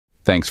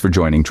Thanks for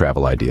joining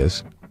Travel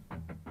Ideas.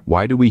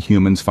 Why do we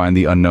humans find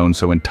the unknown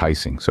so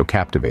enticing, so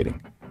captivating?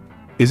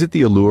 Is it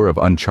the allure of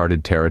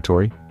uncharted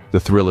territory, the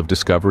thrill of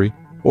discovery,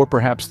 or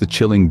perhaps the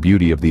chilling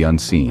beauty of the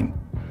unseen?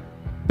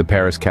 The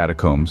Paris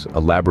Catacombs,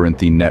 a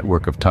labyrinthine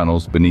network of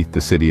tunnels beneath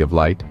the City of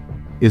Light,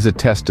 is a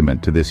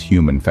testament to this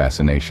human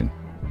fascination.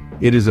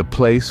 It is a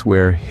place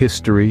where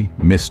history,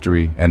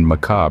 mystery, and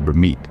macabre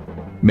meet,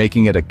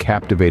 making it a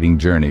captivating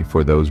journey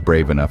for those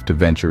brave enough to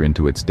venture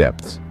into its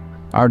depths.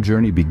 Our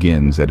journey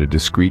begins at a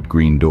discreet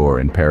green door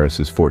in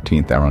Paris's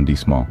 14th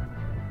arrondissement.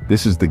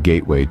 This is the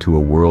gateway to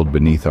a world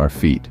beneath our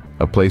feet,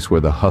 a place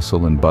where the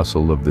hustle and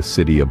bustle of the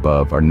city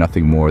above are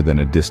nothing more than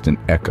a distant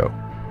echo.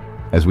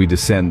 As we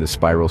descend the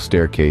spiral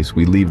staircase,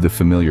 we leave the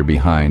familiar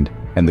behind,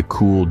 and the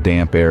cool,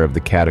 damp air of the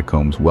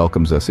catacombs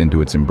welcomes us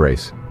into its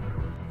embrace.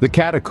 The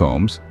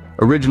catacombs,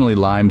 originally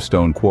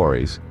limestone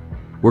quarries,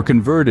 were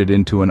converted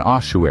into an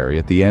ossuary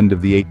at the end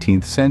of the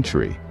 18th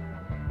century.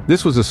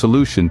 This was a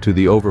solution to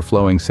the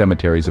overflowing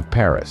cemeteries of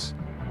Paris.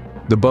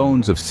 The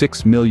bones of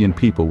 6 million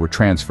people were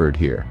transferred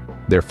here,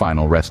 their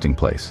final resting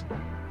place.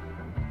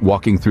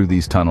 Walking through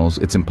these tunnels,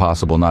 it's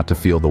impossible not to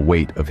feel the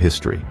weight of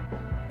history.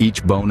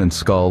 Each bone and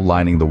skull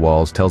lining the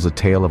walls tells a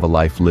tale of a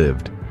life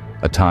lived,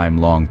 a time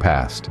long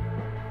past.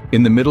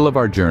 In the middle of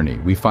our journey,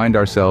 we find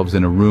ourselves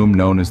in a room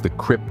known as the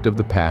Crypt of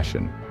the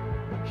Passion.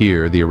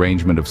 Here, the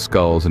arrangement of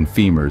skulls and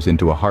femurs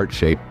into a heart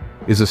shape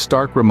is a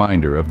stark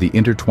reminder of the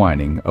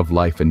intertwining of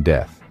life and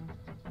death.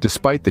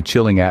 Despite the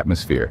chilling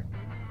atmosphere,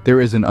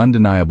 there is an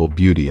undeniable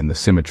beauty in the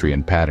symmetry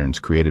and patterns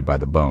created by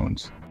the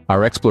bones.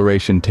 Our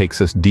exploration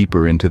takes us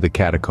deeper into the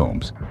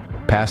catacombs,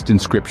 past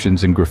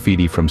inscriptions and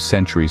graffiti from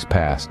centuries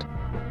past.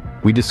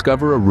 We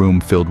discover a room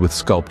filled with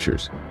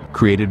sculptures,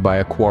 created by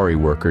a quarry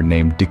worker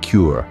named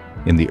Macabre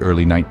in the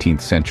early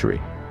 19th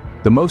century.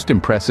 The most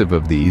impressive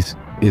of these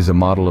is a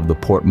model of the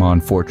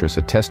Portman Fortress,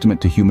 a testament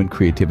to human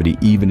creativity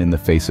even in the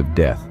face of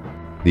death.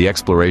 The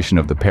exploration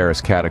of the Paris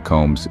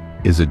Catacombs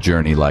is a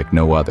journey like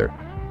no other.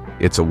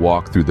 It's a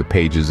walk through the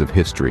pages of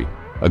history,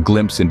 a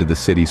glimpse into the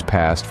city's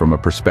past from a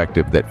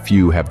perspective that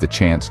few have the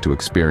chance to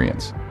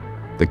experience.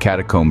 The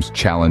catacombs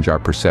challenge our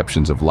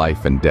perceptions of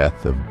life and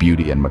death, of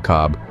beauty and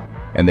macabre,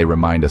 and they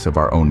remind us of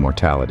our own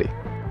mortality.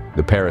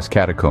 The Paris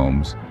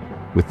Catacombs,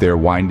 with their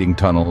winding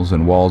tunnels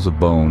and walls of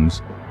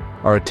bones,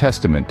 are a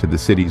testament to the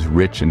city's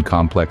rich and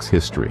complex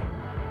history.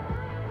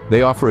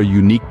 They offer a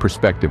unique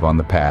perspective on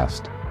the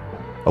past,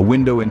 a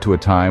window into a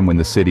time when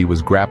the city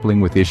was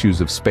grappling with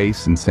issues of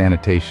space and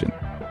sanitation.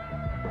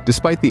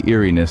 Despite the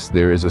eeriness,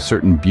 there is a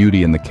certain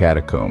beauty in the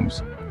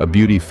catacombs, a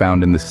beauty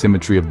found in the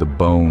symmetry of the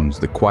bones,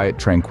 the quiet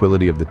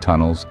tranquility of the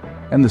tunnels,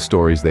 and the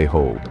stories they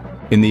hold.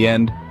 In the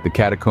end, the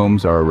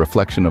catacombs are a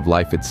reflection of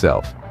life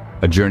itself,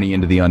 a journey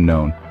into the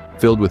unknown,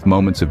 filled with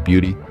moments of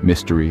beauty,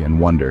 mystery, and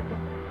wonder.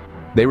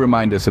 They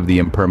remind us of the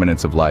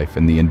impermanence of life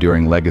and the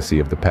enduring legacy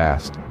of the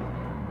past.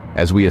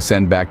 As we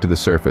ascend back to the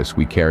surface,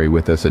 we carry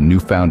with us a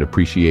newfound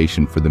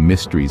appreciation for the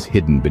mysteries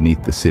hidden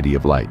beneath the City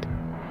of Light.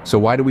 So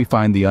why do we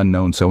find the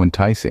unknown so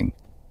enticing?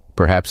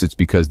 Perhaps it's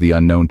because the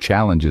unknown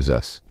challenges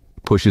us,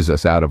 pushes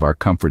us out of our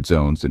comfort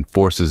zones, and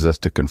forces us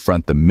to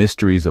confront the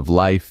mysteries of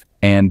life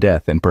and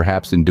death, and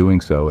perhaps in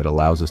doing so, it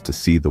allows us to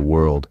see the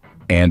world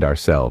and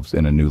ourselves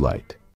in a new light.